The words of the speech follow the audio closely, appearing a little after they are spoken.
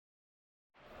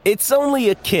It's only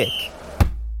a kick,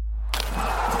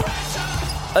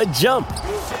 a jump,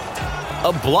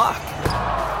 a block.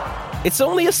 It's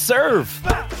only a serve.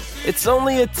 It's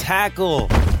only a tackle,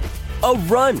 a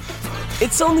run.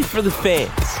 It's only for the fans.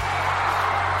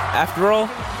 After all,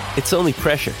 it's only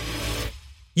pressure.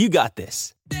 You got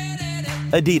this.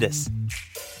 Adidas.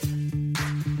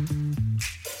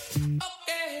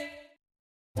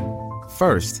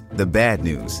 First, the bad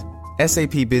news.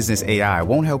 SAP Business AI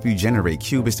won't help you generate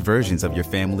cubist versions of your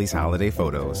family's holiday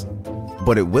photos.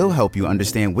 But it will help you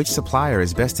understand which supplier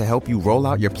is best to help you roll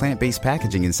out your plant-based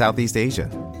packaging in Southeast Asia,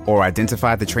 or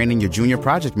identify the training your junior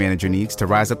project manager needs to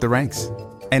rise up the ranks,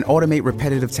 and automate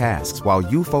repetitive tasks while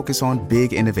you focus on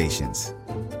big innovations,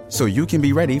 so you can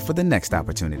be ready for the next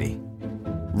opportunity.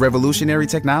 Revolutionary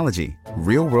technology,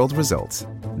 real-world results.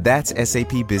 That's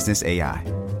SAP Business AI.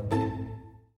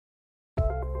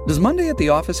 Does Monday at the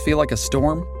office feel like a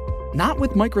storm? Not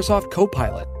with Microsoft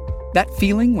Copilot. That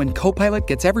feeling when Copilot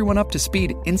gets everyone up to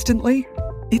speed instantly?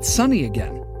 It's sunny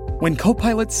again. When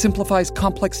Copilot simplifies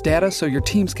complex data so your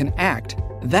teams can act,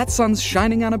 that sun's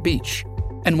shining on a beach.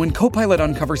 And when Copilot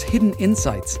uncovers hidden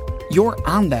insights, you're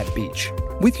on that beach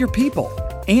with your people,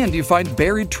 and you find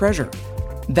buried treasure.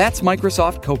 That's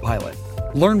Microsoft Copilot.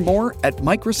 Learn more at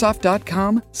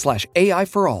Microsoft.com/AI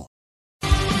for all.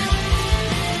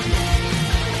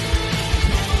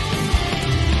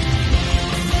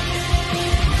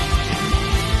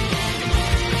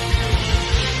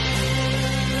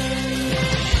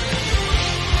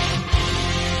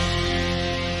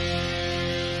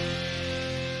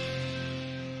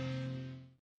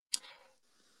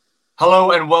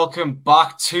 Hello and welcome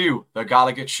back to the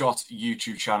Gallagher Shot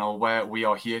YouTube channel, where we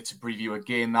are here to preview a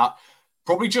game that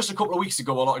probably just a couple of weeks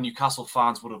ago a lot of Newcastle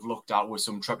fans would have looked at with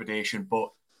some trepidation,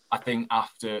 but I think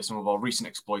after some of our recent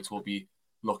exploits we'll be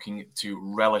looking to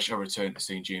relish a return to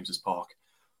St James's Park.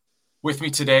 With me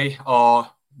today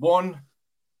are one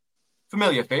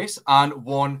familiar face and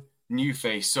one new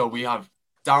face. So we have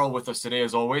Daryl with us today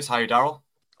as always. Hi Daryl.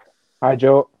 Hi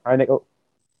Joe. Hi Nickel.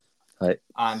 Hi.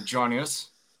 And joining us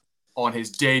on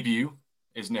his debut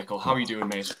is Nickel. How are you doing,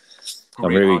 mate? I'm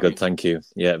really good, thank you.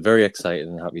 Yeah, very excited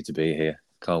and happy to be here.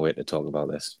 Can't wait to talk about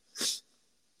this.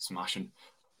 Smashing.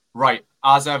 Right,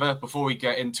 as ever, before we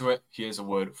get into it, here's a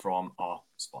word from our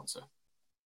sponsor.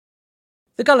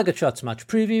 The Gallagher Shots match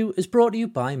preview is brought to you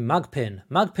by Magpin.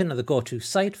 Magpin are the go-to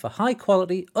site for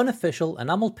high-quality, unofficial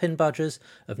enamel pin badges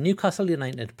of Newcastle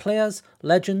United players,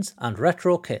 legends and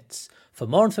retro kits. For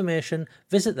more information,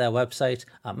 visit their website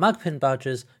at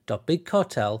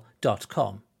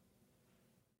magpinbadges.bigcartel.com.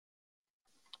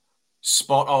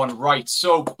 Spot on. Right,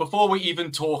 so before we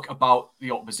even talk about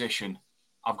the opposition,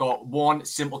 I've got one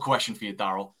simple question for you,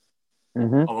 Daryl.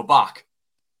 Are we back?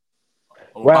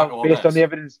 Based on the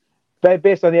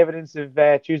evidence of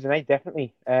Tuesday night,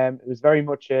 definitely. It was very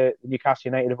much the Newcastle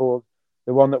United of old,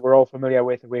 the one that we're all familiar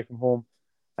with away from home.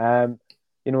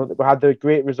 We had the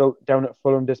great result down at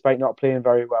Fulham despite not playing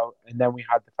very well, and then we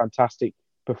had the fantastic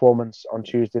performance on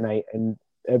Tuesday night and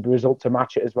a result to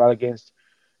match it as well against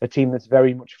a team that's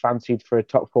very much fancied for a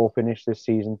top four finish this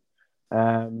season.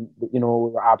 We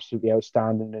were absolutely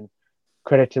outstanding, and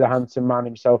credit to the handsome man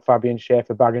himself, Fabian Schär,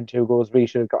 for bagging 2 goals. Really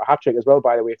should have got a hat-trick as well,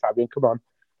 by the way, Fabian, come on.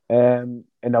 And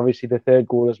obviously the third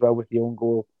goal as well with the own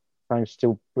goal, thanks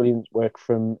to brilliant work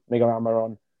from Miguel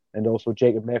Almiron and also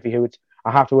Jacob Murphy, who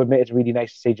I have to admit it's really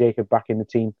nice to see Jacob back in the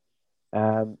team.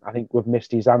 I think we've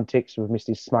missed his antics, we've missed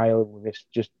his smile, we've missed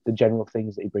just the general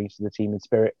things that he brings to the team in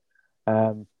spirit.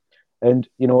 It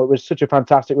was such a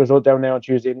fantastic result down there on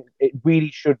Tuesday. It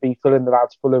really should be filling the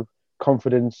lads full of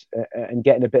confidence and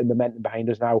getting a bit of momentum behind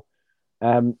us now.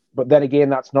 But then again,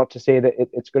 that's not to say that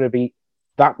it's going to be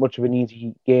that much of an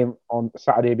easy game on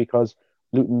Saturday, because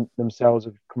Luton themselves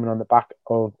are coming on the back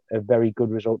of a very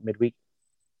good result midweek.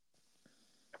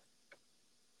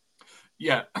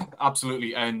 Yeah,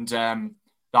 absolutely. And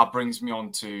that brings me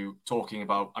on to talking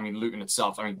about, Luton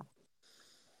itself.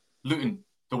 Luton,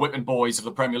 the whipping boys of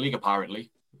the Premier League,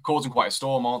 apparently, causing quite a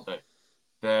storm, aren't they?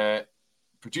 They're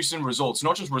producing results,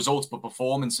 not just results, but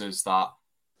performances that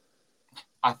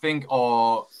I think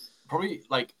are probably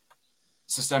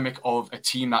systemic of a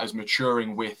team that is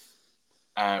maturing with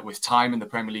time in the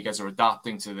Premier League as they're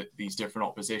adapting to these different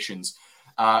oppositions.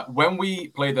 When we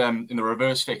played them in the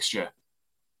reverse fixture,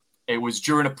 it was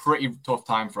during a pretty tough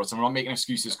time for us. I'm not making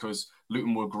excuses because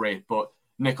Luton were great, but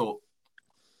Nickel,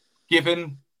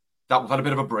 given that we've had a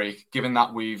bit of a break, given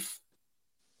that we've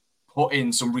put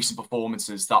in some recent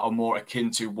performances that are more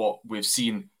akin to what we've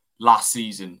seen last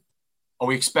season, are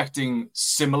we expecting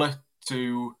similar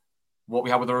to what we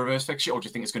had with the reverse fixture, or do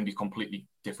you think it's going to be a completely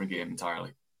different game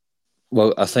entirely?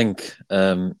 Well, I think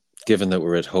given that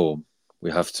we're at home,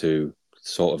 we have to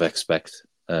sort of expect,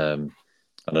 and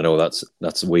I know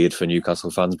that's weird for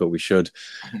Newcastle fans, but we should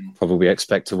probably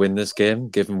expect to win this game,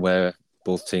 given where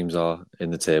both teams are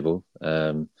in the table,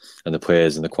 and the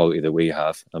players and the quality that we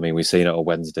have. I mean, we've seen it on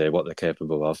Wednesday what they're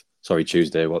capable of. Sorry,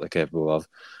 Tuesday what they're capable of,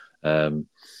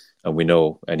 and we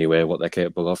know anyway what they're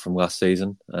capable of from last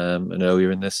season and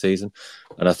earlier in this season.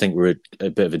 And I think we're a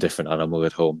bit of a different animal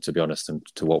at home, to be honest, and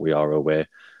to what we are away.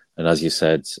 And as you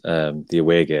said, the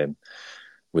away game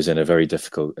was in a very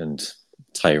difficult and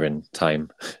tiring time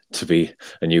to be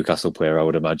a Newcastle player, I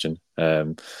would imagine,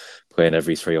 playing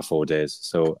every 3 or 4 days.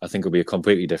 So I think it'll be a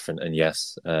completely different. And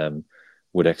yes,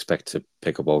 would expect to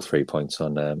pick up all 3 points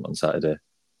on Saturday.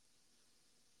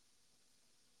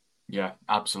 Yeah,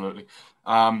 absolutely.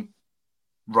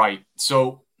 Right.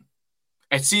 So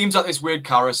it seems that this weird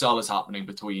carousel is happening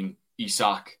between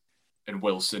Isak and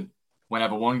Wilson.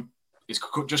 Whenever one is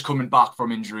just coming back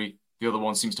from injury, the other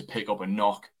one seems to pick up a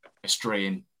knock, a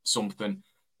strain, something.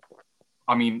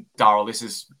 I mean, Daryl, this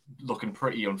is looking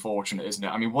pretty unfortunate, isn't it?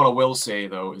 I mean, what I will say,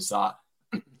 though, is that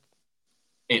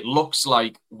it looks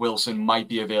like Wilson might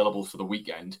be available for the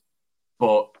weekend,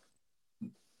 but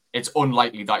it's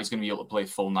unlikely that he's going to be able to play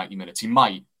full 90 minutes. He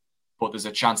might, but there's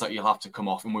a chance that he'll have to come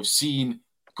off. And we've seen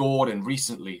Gordon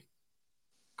recently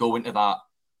go into that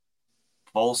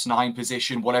false 9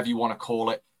 position, whatever you want to call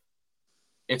it.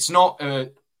 It's not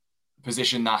a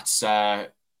position that's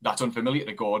unfamiliar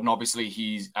to Gordon. Obviously,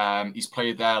 he's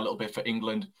played there a little bit for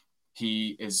England.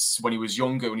 When he was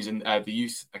younger, when he's in the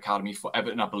youth academy for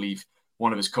Everton, I believe,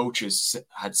 one of his coaches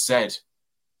had said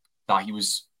that he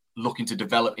was looking to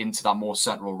develop into that more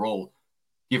central role,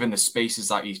 given the spaces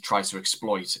that he tries to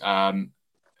exploit.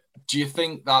 Do you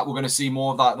think that we're going to see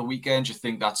more of that at the weekend? Do you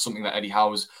think that's something that Eddie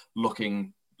Howe's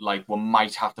looking like we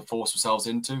might have to force ourselves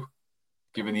into,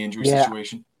 given the injury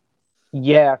situation?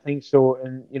 Yeah, I think so.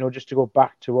 And, just to go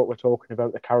back to what we're talking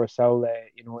about, the carousel there,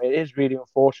 it is really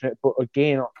unfortunate. But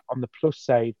again, on the plus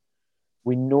side,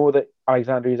 we know that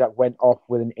Alexander Isak went off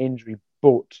with an injury,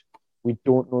 but we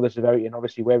don't know the severity. And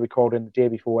obviously, we're recording the day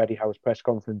before Eddie Howe's press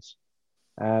conference.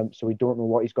 So we don't know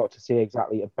what he's got to say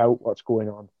exactly about what's going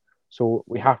on. So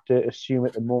we have to assume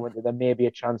at the moment that there may be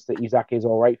a chance that Isak is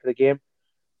all right for the game.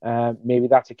 Maybe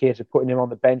that's a case of putting him on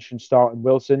the bench and starting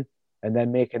Wilson, and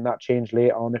then making that change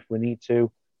later on if we need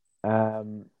to.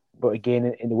 But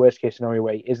again, in the worst case scenario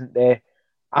where he isn't there,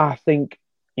 I think,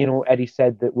 Eddie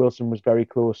said that Wilson was very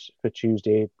close for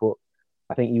Tuesday, but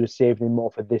I think he was saving him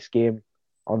more for this game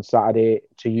on Saturday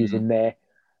to use him there.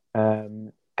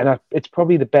 It's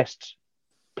probably the best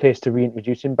place to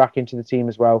reintroduce him back into the team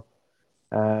as well.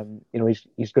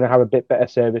 He's going to have a bit better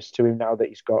service to him now that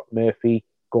he's got Murphy,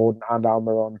 Gordon and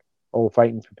Almiron all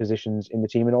fighting for positions in the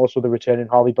team, and also the returning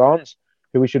Harvey Barnes,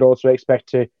 who we should also expect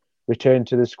to return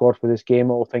to the squad for this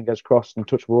game, all fingers crossed and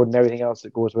touch wood and everything else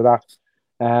that goes with that.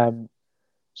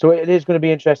 So it is going to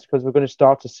be interesting because we're going to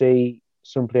start to see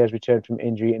some players return from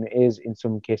injury, and it is in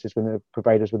some cases going to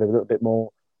provide us with a little bit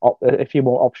more, a few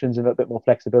more options and a little bit more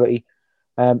flexibility.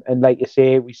 And like you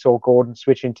say, we saw Gordon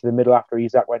switch into the middle after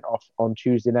Isak went off on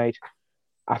Tuesday night.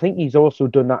 I think he's also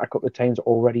done that a couple of times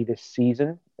already this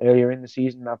season, earlier in the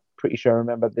season. I'm pretty sure I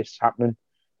remember this happening,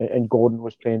 and Gordon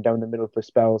was playing down the middle for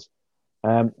spells.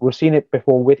 We've seen it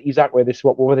before with Isak, where they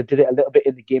swapped over. They did it a little bit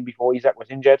in the game before Isak was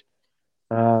injured.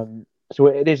 So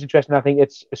it is interesting. I think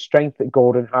it's a strength that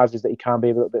Gordon has is that he can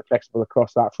be a little bit flexible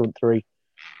across that front three.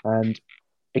 And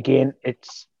again,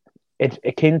 it's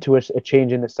akin to a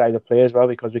change in the style of play as well,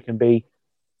 because we can be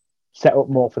set up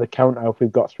more for the counter if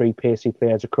we've got 3 pacey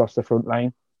players across the front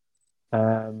line.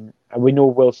 And we know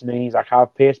Wilson and Isak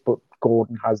have pace, but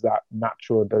Gordon has that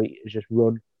natural ability to just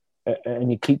run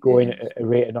and you keep going at a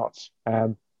rate of knots.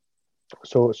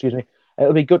 So,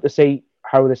 it'll be good to see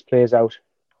how this plays out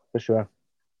for sure.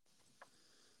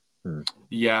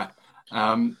 Yeah.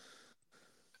 Now,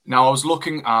 I was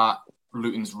looking at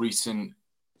Luton's recent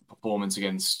performance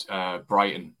against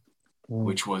Brighton,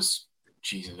 which was,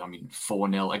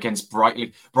 4-0 against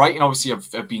Brighton. Brighton obviously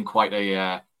have been quite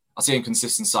I say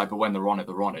inconsistent side, but when they're on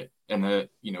it. And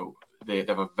they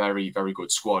have a very, very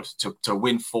good squad. To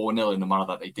win 4-0 in the manner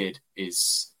that they did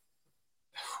is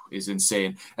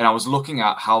insane. And I was looking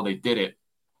at how they did it,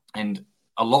 and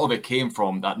a lot of it came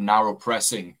from that narrow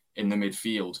pressing in the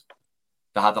midfield.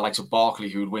 They had the likes of Barkley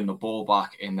who would win the ball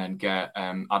back and then get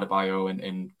Adebayo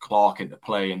and Clark into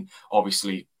play. And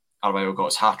obviously, Adebayo got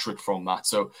his hat-trick from that.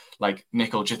 So,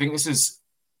 Nickel, do you think this is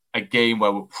a game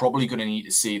where we're probably going to need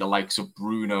to see the likes of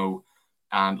Bruno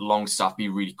and Longstaff be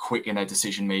really quick in their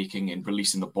decision-making and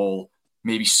releasing the ball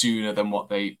maybe sooner than what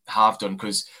they have done,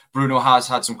 because Bruno has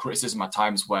had some criticism at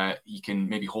times where he can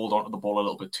maybe hold on to the ball a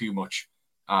little bit too much.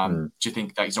 Do you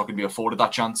think that he's not going to be afforded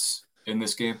that chance in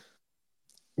this game?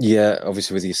 Yeah,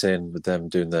 obviously with you saying with them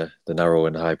doing the narrow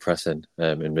and high pressing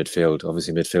in midfield,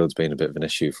 obviously midfield's been a bit of an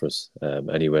issue for us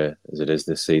anyway, as it is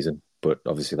this season. But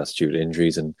obviously that's due to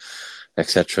injuries and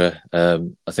etc.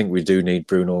 I think we do need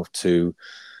Bruno to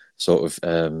sort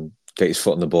of get his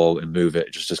foot on the ball and move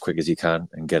it just as quick as he can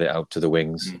and get it out to the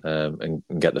wings and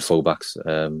get the fullbacks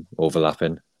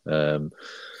overlapping. I'm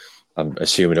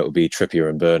assuming it will be Trippier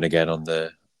and Byrne again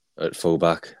at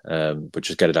fullback, but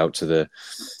just get it out to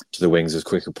the wings as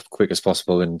quick as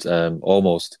possible. And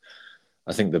almost,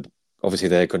 I think obviously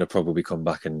they're going to probably come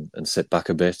back and sit back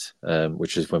a bit,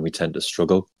 which is when we tend to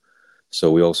struggle. So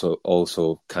we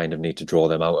also kind of need to draw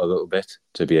them out a little bit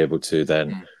to be able to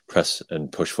then press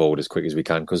and push forward as quick as we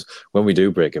can. Because when we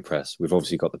do break a press, we've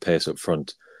obviously got the pace up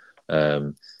front,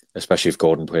 especially if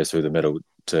Gordon plays through the middle,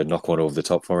 to knock one over the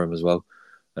top for him as well.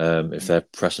 If they're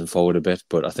pressing forward a bit.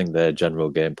 But I think their general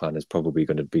game plan is probably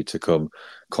going to be to come,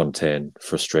 contain,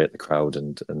 frustrate the crowd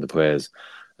and the players,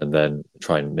 and then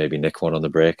try and maybe nick one on the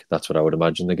break. That's what I would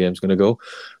imagine the game's going to go.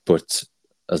 But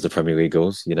as the Premier League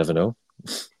goes, you never know.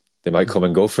 They might come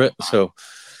and go for it, so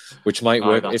which might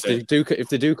work. If they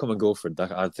do come and go for it,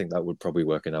 I think that would probably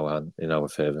work in our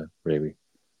favour, really.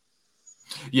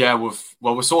 Yeah,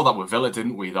 we saw that with Villa,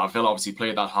 didn't we? That Villa obviously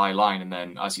played that high line, and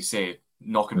then, as you say,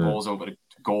 knocking balls over to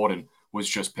Gordon was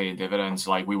just paying dividends.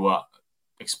 Like, we were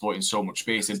exploiting so much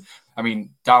space, and I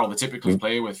mean, Darryl, they typically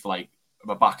play with like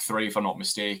a back three, if I'm not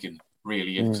mistaken.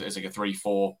 Really, it's like a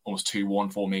 3-4, almost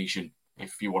 2-1 formation,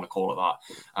 if you want to call it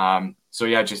that. So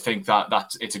yeah, I just think that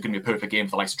it's going to be a perfect game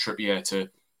for the likes of Trippier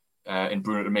and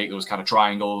Bruno to make those kind of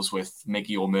triangles with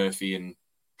Miggy or Murphy and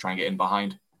try and get in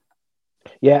behind.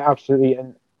 Yeah, absolutely.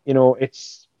 And,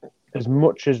 it's as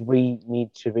much as we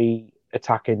need to be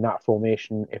attacking that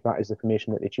formation, if that is the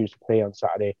formation that they choose to play on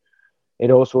Saturday,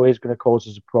 it also is going to cause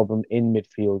us a problem in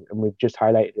midfield. And we've just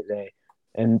highlighted it there.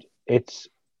 And it's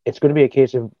going to be a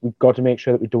case of we've got to make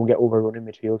sure that we don't get overrun in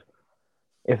midfield.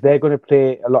 If they're going to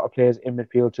play a lot of players in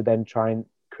midfield to then try and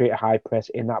create a high press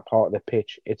in that part of the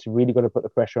pitch, it's really going to put the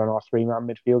pressure on our three-man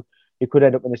midfield. You could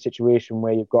end up in a situation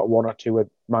where you've got one or two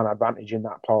man advantage in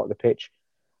that part of the pitch.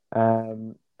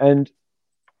 And,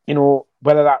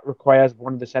 whether that requires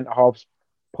one of the centre-halves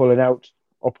pulling out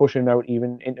or pushing out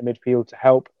even into midfield to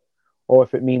help, or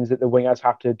if it means that the wingers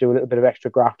have to do a little bit of extra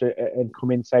graft and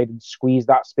come inside and squeeze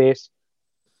that space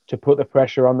to put the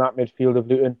pressure on that midfield of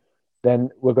Luton, then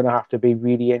we're going to have to be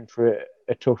really in for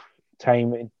a tough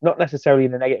time, not necessarily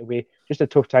in a negative way, just a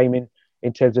tough time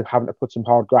in terms of having to put some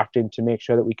hard graft in to make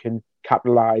sure that we can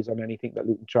capitalise on anything that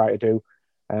Luton try to do.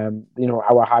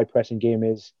 Our high pressing game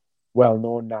is well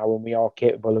known now, and we are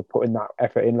capable of putting that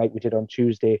effort in like we did on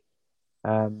Tuesday.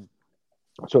 So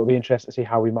it'll be interesting to see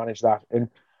how we manage that. And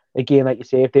again, like you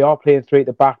say, if they are playing three at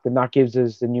the back, then that gives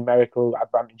us the numerical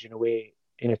advantage in a way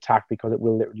in attack, because it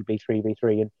will literally be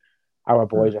 3v3, and our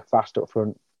boys are fast up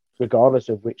front, regardless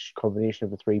of which combination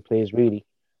of the three plays, really.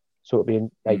 So it'll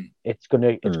be it's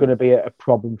gonna be a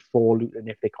problem for Luton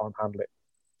if they can't handle it.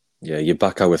 Yeah, you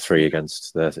back our three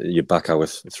you back our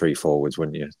three forwards,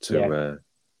 wouldn't you,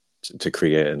 to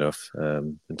create enough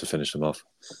and to finish them off.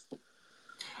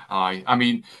 I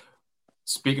mean,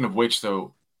 speaking of which,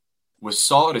 though, we're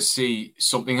starting to see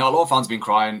something a lot of fans have been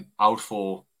crying out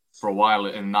for a while,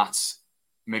 and that's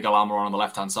Miguel Almiron on the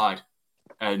left hand side,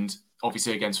 and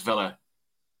obviously against Villa,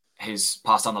 his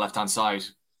pass down the left-hand side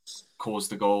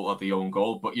caused the goal of the own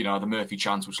goal, but the Murphy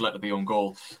chance which led to the own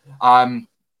goal. I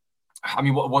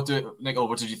mean, what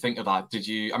did you think of that?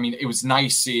 It was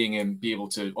nice seeing him be able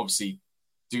to obviously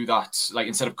do that, like,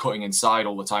 instead of cutting inside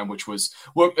all the time, which was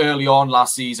worked early on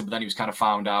last season, but then he was kind of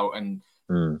found out, and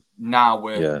now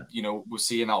we're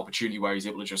seeing that opportunity where he's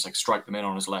able to just like strike them in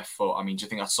on his left foot. I mean, do you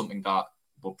think that's something that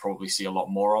we'll probably see a lot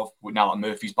more of now that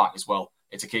Murphy's back as well?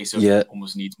 It's a case of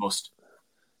almost needs must.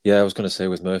 Yeah, I was going to say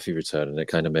with Murphy returning, it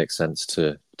kind of makes sense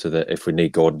to if we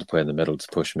need Gordon to play in the middle to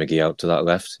push Miggy out to that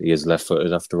left. He is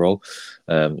left-footed after all,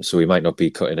 so he might not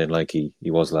be cutting in like he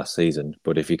was last season.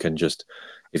 But if he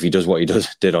does what he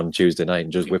did on Tuesday night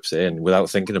and just whips it in without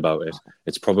thinking about it,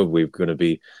 it's probably going to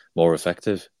be more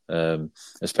effective.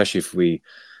 Especially if we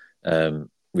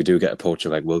do get a poacher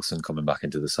like Wilson coming back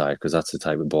into the side, because that's the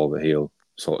type of ball that he'll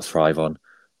sort of thrive on.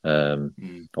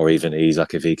 Or even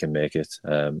Isak if he can make it.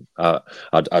 I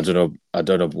don't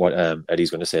know what Eddie's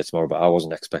going to say tomorrow, but I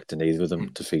wasn't expecting either of them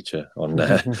to feature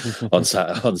on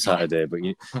Saturday. But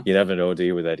you never know, do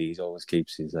you? With Eddie, he always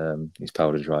keeps his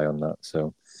powder dry on that.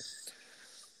 So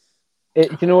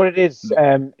you know what it is?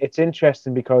 It's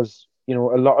interesting because a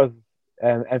lot of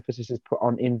emphasis is put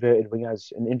on inverted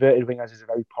wingers, and inverted wingers is a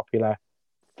very popular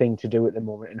thing to do at the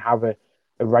moment, and have a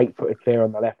right-footed player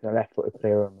on the left and a left-footed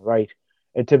player on the right.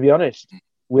 And to be honest,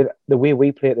 with the way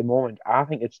we play at the moment, I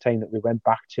think it's time that we went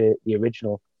back to the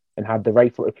original and had the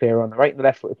right-footed player on the right and the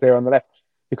left-footed player on the left,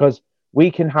 because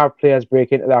we can have players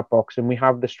break into that box, and we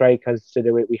have the strikers to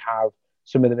do it. We have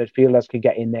some of the midfielders can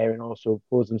get in there and also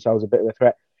pose themselves a bit of a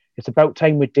threat. It's about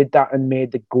time we did that and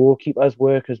made the goalkeepers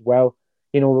work as well.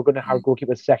 We're going to have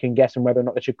goalkeepers second guessing whether or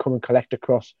not they should come and collect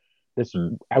across this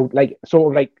out, like sort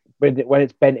of like when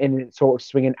it's bent in and it's sort of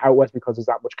swinging outwards because there's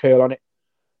that much curl on it,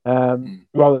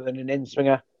 rather than an in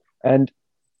swinger. And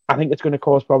I think it's going to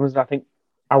cause problems. And I think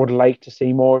I would like to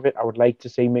see more of it. I would like to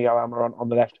see Miguel Almiron on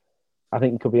the left. I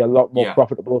think it could be a lot more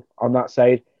profitable on that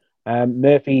side.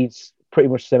 Murphy's pretty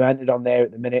much cemented on there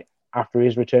at the minute after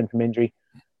his return from injury.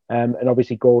 And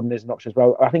obviously Gordon is an option as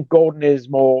well. I think Gordon is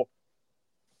more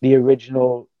the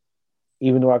original,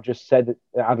 even though I've just said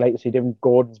that I'd like to see different.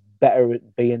 Gordon's better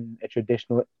at being a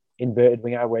traditional inverted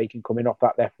winger where he can come in off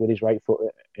that left with his right foot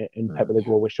and pepper the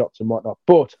goal with shots and whatnot.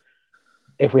 But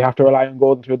if we have to rely on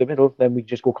Gordon through the middle, then we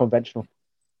just go conventional.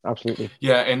 Absolutely.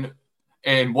 Yeah,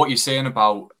 and what you're saying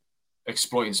about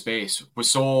exploiting space, we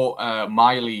saw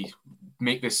Miley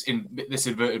make this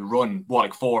inverted run,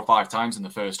 like 4 or 5 times in the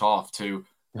first half to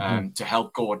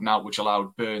help Gordon out, which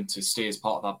allowed Byrne to stay as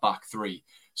part of that back three.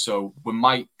 So we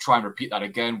might try and repeat that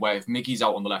again, where if Miggy's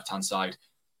out on the left-hand side,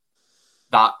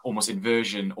 that almost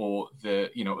inversion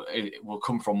it will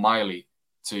come from Miley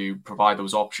to provide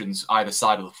those options either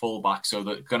side of the fullback. So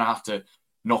they're going to have to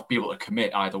not be able to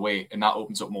commit either way, and that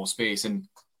opens up more space. And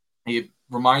it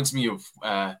reminds me of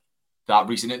that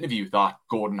recent interview that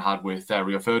Gordon had with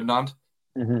Rio Ferdinand,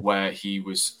 where he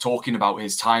was talking about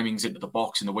his timings into the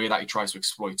box and the way that he tries to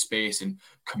exploit space and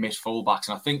commit fullbacks.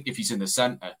 And I think if he's in the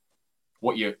centre,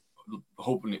 what you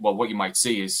might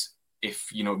see is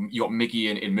if you got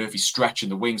Miggy and Murphy stretching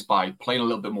the wings by playing a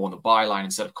little bit more on the byline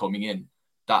instead of coming in,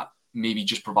 that maybe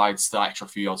just provides that extra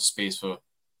few yards of space for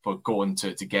Gordon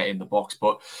to get in the box.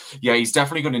 But yeah, he's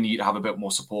definitely going to need to have a bit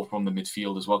more support from the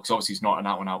midfield as well, because obviously he's not an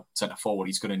out-and-out centre forward.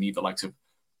 He's going to need the likes of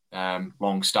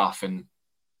Longstaff and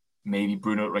maybe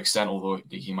Bruno to an extent, although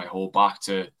he might hold back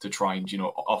to try and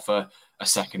offer a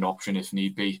second option if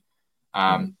need be.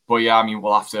 But yeah, I mean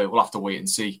we'll have to wait and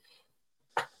see.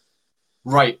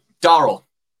 Right, Darryl.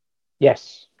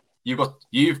 Yes.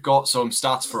 You've got some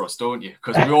stats for us, don't you?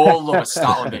 Because we all love a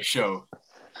stat on this show.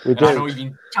 We do. I know you've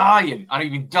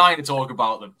been dying. To talk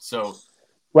about them. So,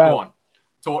 go on.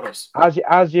 Talk to us.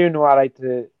 As you know, I like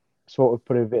to sort of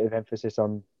put a bit of emphasis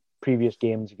on previous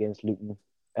games against Luton.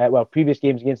 Previous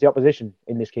games against the opposition,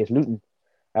 in this case, Luton.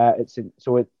 In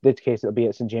this case, it'll be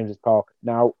at St James's Park.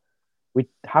 Now, we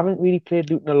haven't really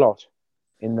played Luton a lot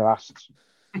in the last...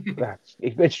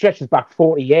 it stretches back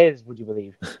 40 years, would you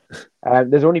believe?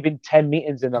 There's only been 10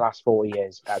 meetings in the last 40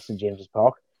 years at St James's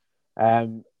Park.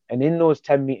 And in those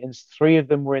 10 meetings, 3 of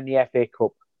them were in the FA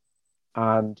Cup.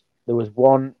 And there was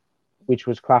one which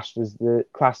was classed as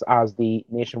the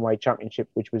Nationwide Championship,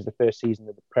 which was the first season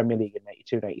of the Premier League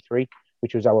in 92-93,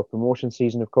 which was our promotion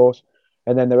season, of course.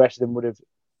 And then the rest of them would have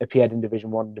appeared in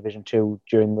Division 1 and Division 2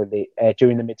 during the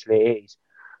mid to late 80s.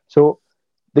 So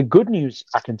the good news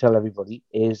I can tell everybody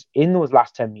is in those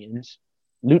last 10 meetings,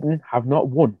 Luton have not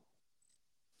won.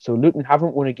 So Luton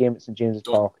haven't won a game at St James's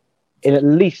Park in at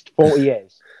least 40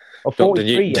 years. Or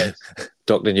 43 years.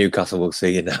 Dr. Newcastle will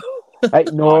see you now.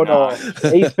 No.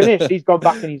 He's finished. He's gone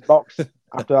back in his box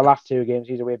after the last 2 games.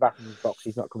 He's away back in his box.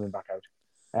 He's not coming back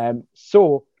out.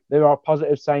 So there are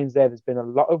positive signs there. There's been a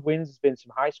lot of wins. There's been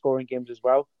some high-scoring games as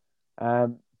well.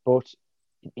 But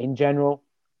in general,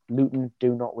 Luton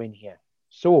do not win here.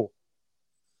 So,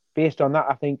 based on that,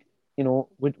 I think,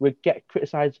 we get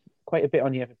criticised quite a bit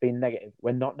on here for being negative.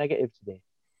 We're not negative today.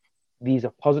 These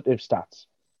are positive stats,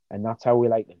 and that's how we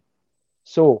like them.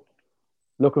 So,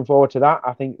 looking forward to that.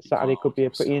 I think Saturday could be a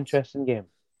pretty interesting game.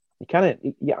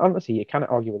 Honestly, you cannot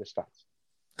argue with the stats.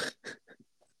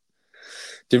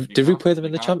 Did we play them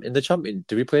in the champion?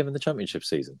 Did we play them in the championship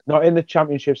season? Not in the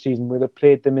championship season. We'd have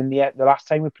played them in the last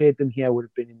time we played them here would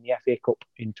have been in the FA Cup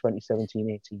in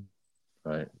 2017-18.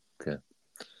 Right. Okay.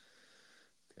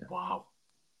 Wow.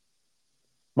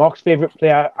 Mark's favourite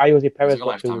player, Jose Perez,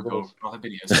 got 2 goals.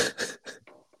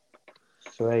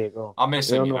 So there you go. I miss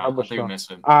him. I do miss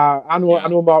him. I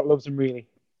know Mark loves him really.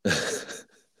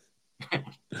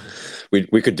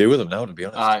 we could do with him now, to be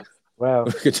honest. Well,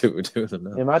 we could do with him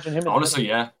now. Imagine him. Honestly,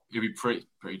 yeah, it'd be pretty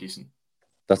decent.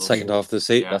 That second half of the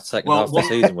season. That second half of the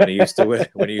season when he used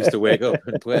to wake up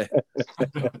and play.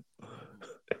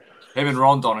 Him and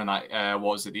Rondon in that,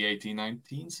 what was it, the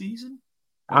 18-19 season?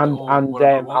 And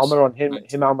Almiron,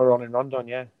 Almiron and Rondon,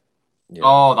 yeah.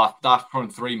 Oh, that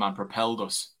front three, man, propelled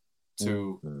us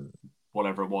to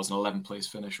whatever it was, an 11th place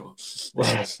finish. Or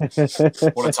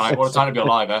what a time! What a time to be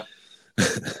alive, eh?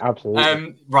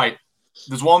 Absolutely. Right.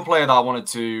 There's one player that I wanted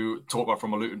to talk about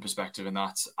from a Luton perspective, and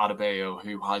that's Adebayo,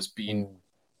 who has been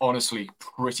honestly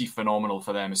pretty phenomenal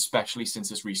for them, especially since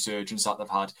this resurgence that they've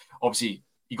had. Obviously,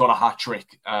 he got a hat-trick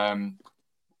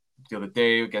the other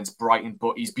day against Brighton,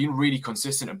 but he's been really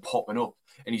consistent and popping up,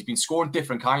 and he's been scoring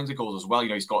different kinds of goals as well. You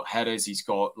know, he's got headers, he's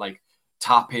got like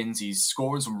tap-ins, he's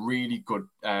scoring some really good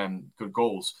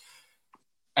goals.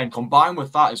 And combined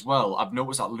with that as well, I've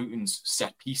noticed that Luton's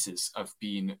set pieces have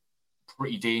been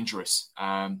pretty dangerous.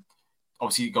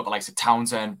 Obviously, you've got the likes of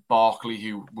Townsend, Barkley,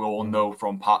 who we all know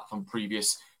from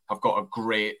previous, have got a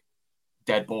great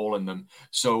dead ball in them.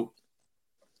 So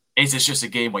is this just a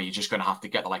game where you're just going to have to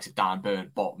get the likes of Dan Burn,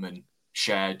 Botman,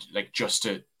 Shed, like just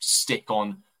to stick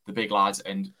on the big lads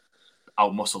and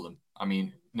outmuscle them? I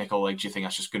mean, Nicol, like, do you think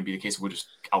that's just going to be the case? We're just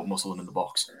outmuscle them in the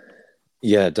box?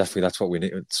 Yeah, definitely. That's what we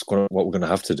need. It's what we're going to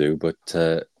have to do. But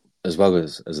as well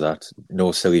as that,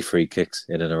 no silly free kicks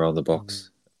in and around the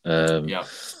box.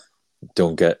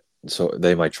 Don't get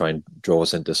they might try and draw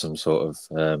us into some sort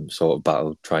of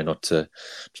battle. Try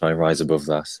and rise above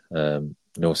that.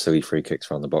 No silly free kicks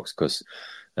around the box, because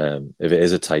if it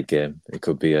is a tight game, it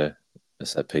could be a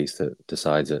set piece that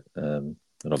decides it. And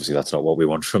obviously, that's not what we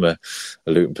want from a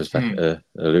Luton perspective.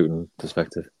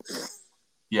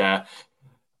 Yeah,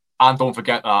 and don't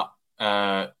forget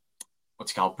that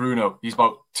what's he called, Bruno. He's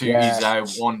about two. Yeah.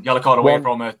 He's one yellow card away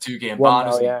from a 2-game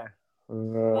ban.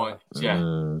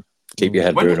 Keep your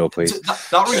head, Bruno, please.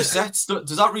 That resets.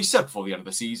 Does that reset before the end of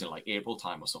the season, like April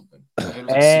time or something?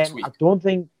 I don't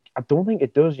think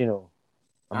it does. You know,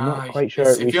 I'm not quite sure.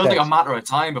 It feels like a matter of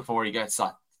time before he gets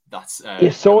that.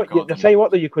 To tell you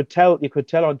what, though, you could tell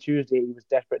on Tuesday he was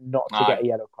desperate not to get a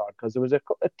yellow card, because there was a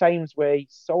couple of times where he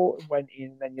sort of went in,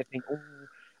 and then you think, oh,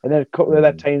 and then a couple of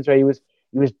other times where he was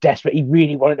desperate. He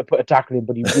really wanted to put a tackle in,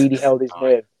 but he really held his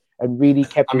nerve and really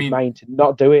kept his mind to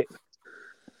not do it.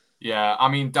 Yeah, I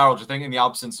mean, Daryl, do you think in the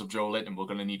absence of Joe Linton, we're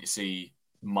going to need to see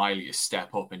Miley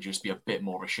step up and just be a bit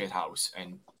more of a shithouse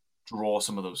and draw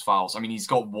some of those fouls? I mean, he's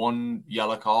got one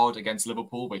yellow card against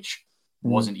Liverpool, which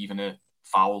wasn't even a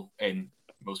foul in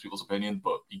most people's opinion,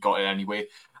 but he got it anyway.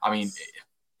 I mean,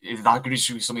 is that going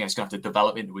to be something that's going to have to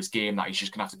develop into his game, that he's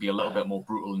just going to have to be a little bit more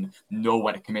brutal and know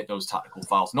when to commit those tactical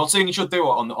fouls? Not saying he should do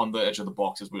it on the edge of the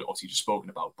box, as we've obviously just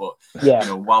spoken about, but you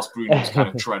know, whilst Bruno's kind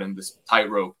of treading this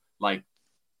tightrope, like,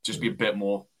 just be a bit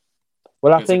more.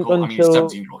 Well, I think until he's a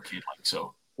 17-year-old kid, like,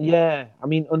 so. Yeah, I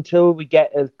mean, until we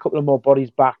get a couple of more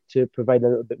bodies back to provide a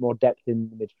little bit more depth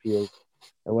in the midfield,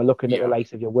 and we're looking at the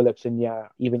likes of your Willocks and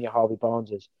even your Harvey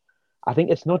Barneses, I think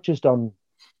it's not just on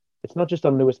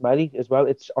Lewis Miley as well.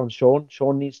 It's on Sean.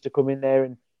 Sean needs to come in there,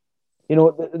 and you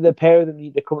know, the pair of them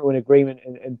need to come to an agreement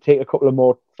and take a couple of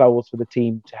more fouls for the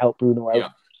team to help Bruno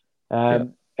out.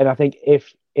 And I think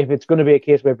if it's going to be a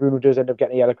case where Bruno does end up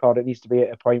getting a yellow card, it needs to be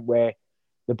at a point where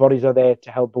the bodies are there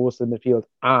to help bolster the midfield,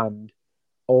 and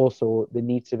also they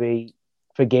need to be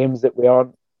for games that we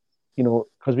aren't, you know,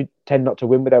 because we tend not to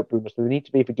win without Bruno, so they need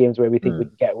to be for games where we think we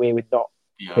can get away with not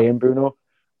playing Bruno.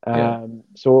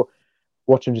 So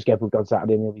watch him just get booked on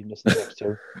Saturday, and he'll be missing the next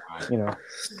two. You know,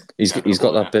 he's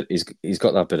got that bit. He's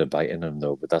got that bit of bite in him,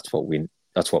 though. But that's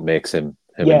what makes him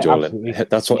and Joel.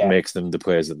 That's what makes them the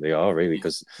players that they are, really.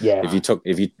 Because if you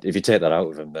take that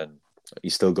out of him, then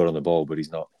he's still good on the ball, but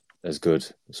he's not as good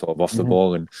sort of off the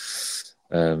ball, and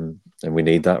we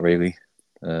need that, really.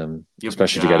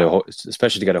 Especially to get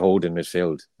a hold in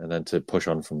midfield and then to push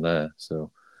on from there.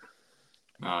 So.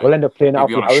 We'll end up playing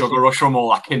out on a sugar rush from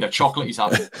all that Kinder chocolate he's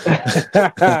having.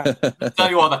 Tell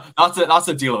you what, that's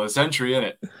a deal of the century, isn't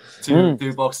it?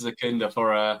 Two boxes of Kinder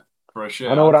for a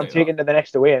shirt. I know what I'm taking to the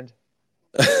next away end.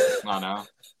 I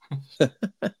know.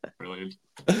 Brilliant.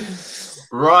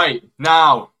 Right,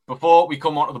 now, before we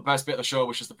come on to the best bit of the show,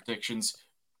 which is the predictions,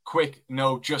 quick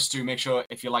note just to make sure,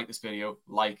 if you like this video,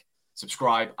 like,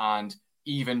 subscribe, and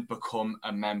even become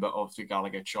a member of the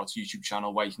Gallagher Shots YouTube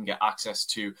channel, where you can get access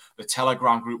to the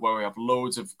Telegram group, where we have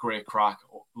loads of great crack.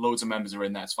 Loads of members are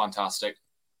in there. It's fantastic.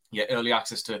 You get early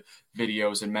access to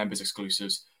videos and members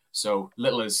exclusives. So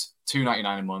little as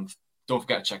 $2.99 a month. Don't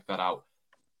forget to check that out.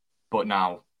 But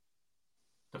now,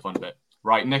 the fun bit.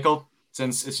 Right, Nicol,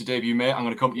 since it's your debut, mate, I'm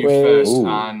going to come to you first.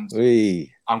 And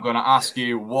I'm going to ask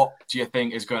you, what do you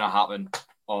think is going to happen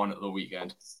on the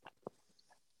weekend?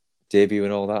 Debut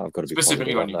and all that, I've got to be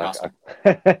specifically on Newcastle.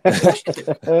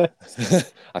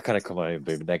 I kind of come out and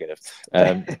be negative.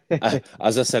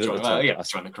 As I said at the top,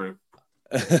 join the crew.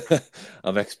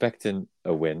 I'm expecting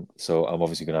a win, so I'm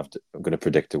obviously I'm going to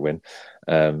predict a win,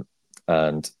 and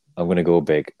I'm going to go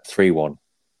big, 3-1.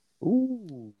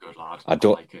 Ooh, good lad. I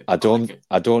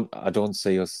don't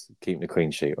see us keeping a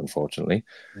clean sheet, unfortunately,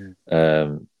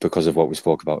 because of what we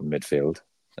spoke about in midfield,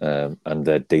 and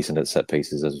they're decent at set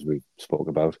pieces, as we spoke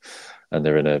about, and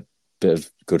they're in a bit of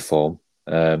good form.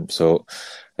 So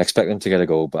I expect them to get a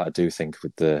goal, but I do think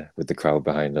with the crowd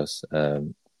behind us,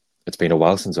 it's been a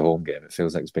while since a home game. It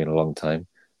feels like it's been a long time.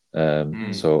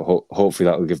 So hopefully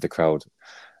that will give the crowd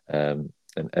a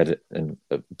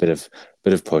bit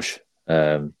of push.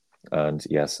 And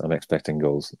yes, I'm expecting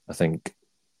goals. I think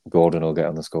Gordon will get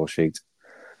on the score sheet,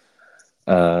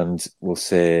 and we'll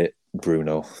say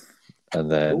Bruno, and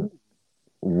then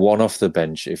one off the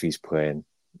bench if he's playing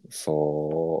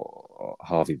for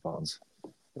Harvey Barnes.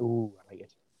 Ooh, I like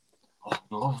it. Oh, I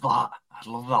love that. I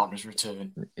love that on his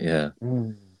return. Yeah.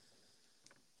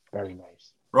 Very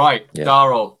nice. Right, Yeah.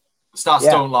 Darryl, stats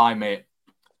don't lie, mate.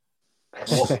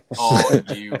 What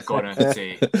are you gonna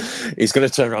say? He's gonna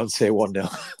turn around and say 1-0.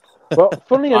 Well,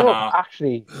 funnily enough,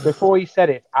 actually, before he said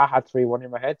it, I had 3-1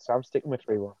 in my head, so I'm sticking with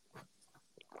 3-1.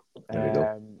 There we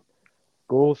go.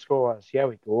 Goal scorers, here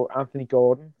we go. Anthony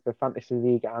Gordon for Fantasy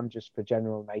League and just for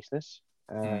general niceness.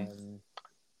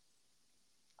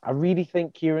 I really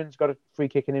think Kieran's got a free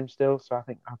kick in him still, so I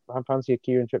think I fancy a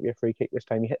Kieran Trippier free kick this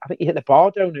time. I think he hit the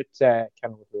bar down at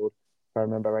Kenilworth Road, if I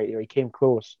remember rightly. He came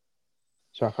close,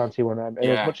 so I fancy one of them.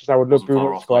 As much as I would love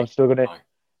Bruno to score, I'm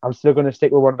still gonna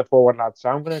stick with one of the forward lads. So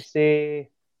I'm gonna say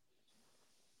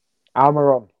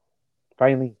Almiron.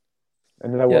 Finally,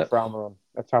 another word for Almiron.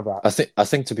 Let's have that. I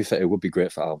think to be fair, it would be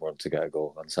great for Almiron to get a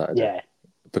goal on Saturday. Yeah.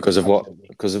 Because of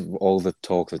all the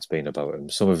talk that's been about him.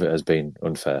 Some of it has been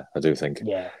unfair, I do think.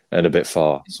 Yeah. And a bit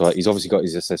far. So he's obviously got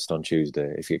his assist on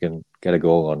Tuesday. If you can get a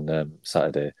goal on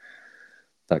Saturday,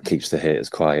 that keeps the haters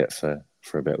quiet for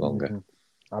a bit longer.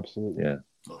 Mm-hmm. Absolutely. Yeah.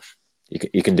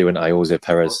 You can do an Jose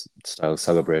Perez style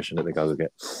celebration at the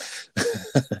Gallagher.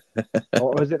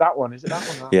 Oh, is it that one?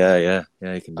 Yeah.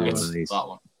 You can do one of these. That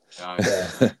one.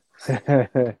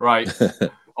 Yeah. Right.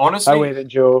 Honestly, I wait it,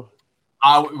 Joe.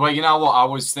 Well, you know what? I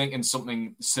was thinking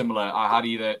something similar. I had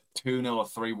either 2-0 or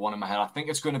 3-1 in my head. I think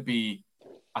it's going to be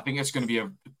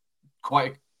a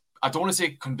quite. I don't want to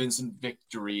say convincing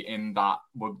victory in that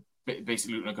we're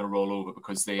basically Luton are going to roll over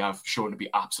because they have shown to be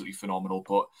absolutely phenomenal.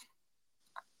 But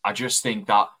I just think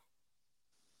that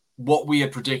what we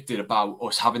had predicted about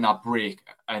us having that break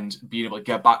and being able to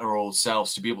get back to our old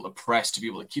selves, to be able to press, to be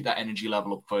able to keep that energy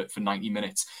level up for 90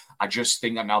 minutes. I just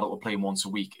think that now that we're playing once a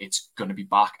week, it's going to be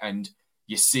back. And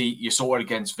you saw it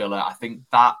against Villa. I think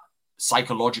that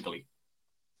psychologically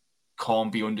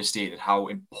can't be understated how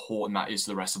important that is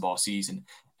to the rest of our season.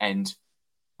 And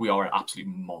we are an absolute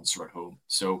monster at home.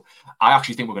 So I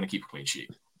actually think we're going to keep a clean sheet.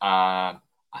 I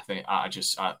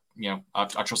trust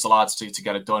the lads to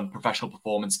get it done. Professional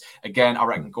performance. Again, I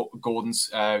reckon Gordon's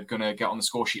going to get on the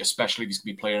score sheet, especially if he's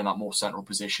going to be playing in that more central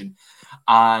position.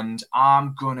 And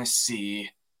I'm going to say,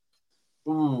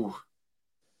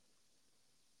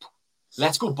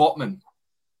 let's go Botman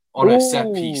on a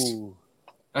set piece.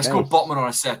 Let's go Botman on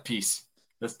a set piece.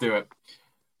 Let's do it.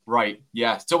 Right.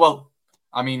 Yeah. So,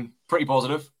 pretty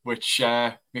positive, which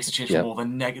makes a change from all the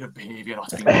negative behaviour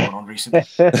that's been going on recently.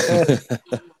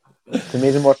 It's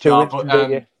amazing what 2 weeks can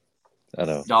do. I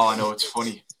know. No, I know. It's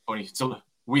funny. It's a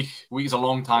week is a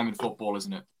long time in football,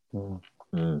 isn't it?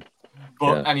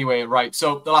 But anyway, right.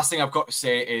 So the last thing I've got to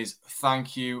say is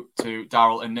thank you to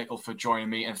Darryl and Nickel for joining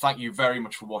me. And thank you very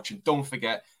much for watching. Don't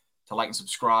forget to like and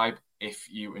subscribe if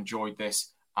you enjoyed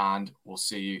this. And we'll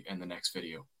see you in the next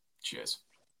video. Cheers.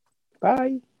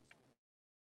 Bye.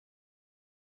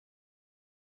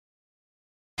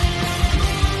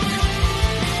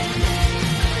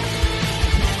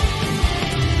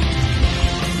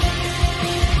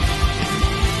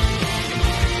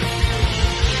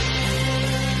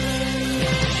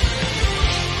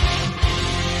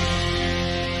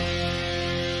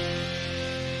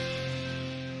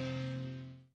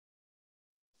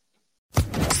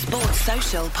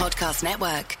 Social Podcast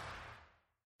Network.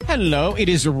 Hello, it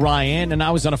is Ryan, and I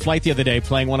was on a flight the other day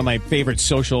playing one of my favorite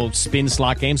social spin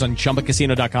slot games on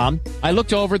ChumbaCasino.com. I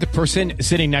looked over at the person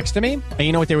sitting next to me, and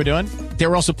you know what they were doing? They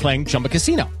were also playing Chumba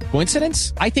Casino.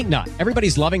 Coincidence? I think not.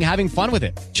 Everybody's loving having fun with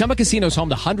it. Chumba Casino is home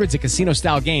to hundreds of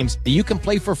casino-style games that you can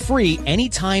play for free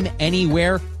anytime,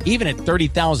 anywhere, even at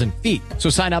 30,000 feet. So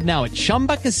sign up now at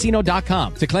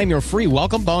ChumbaCasino.com to claim your free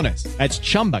welcome bonus. That's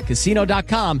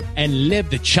ChumbaCasino.com and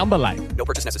live the Chumba life. No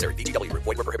purchase necessary. VGW. Void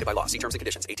where prohibited by law. See terms and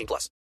conditions. 18+.